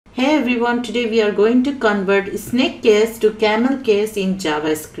Hey everyone, today we are going to convert snake case to camel case in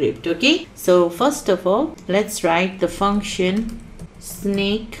JavaScript. Okay, so first of all, let's write the function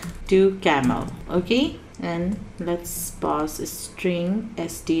snake to camel. Okay, and let's pass a string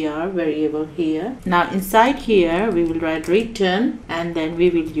str variable here. Now inside here we will write return and then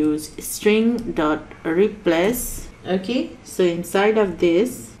we will use string dot replace. Okay, so inside of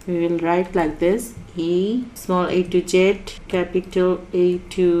this we will write like this: E, small a to z, capital A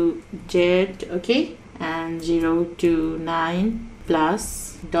to z, okay, and 0 to 9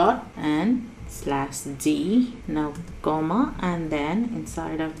 plus dot and slash g, now comma, and then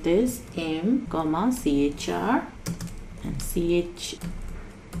inside of this m comma chr and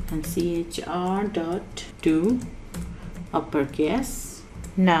chr dot to uppercase.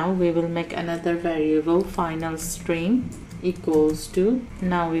 Now we will make another variable final string equals to,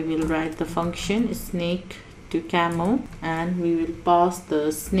 now we will write the function snake to camel and we will pass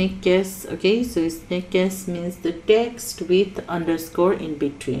the snake case. Okay, so snake case means the text with underscore in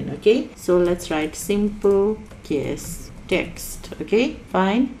between. Okay, so let's write simple case text. Okay,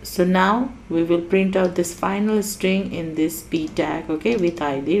 fine. So now we will print out this final string in this p tag, okay, with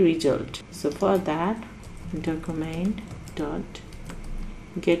id result. So for that, document dot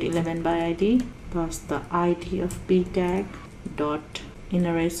get 11 by id, pass the id of p tag dot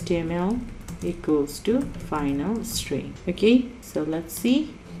inner html equals to final string. Okay, so let's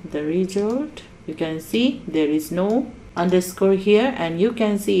see the result. You can see there is no underscore here and you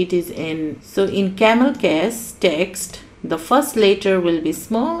can see it is in, so in camel case text the first letter will be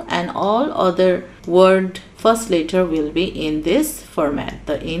small and all other word first letter will be in this format,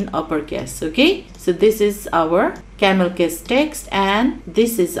 the in uppercase. Okay, so this is our camel case text and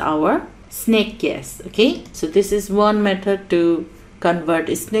this is our snake case. Okay, so this is one method to convert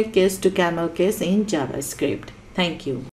snake case to camel case in JavaScript. Thank you.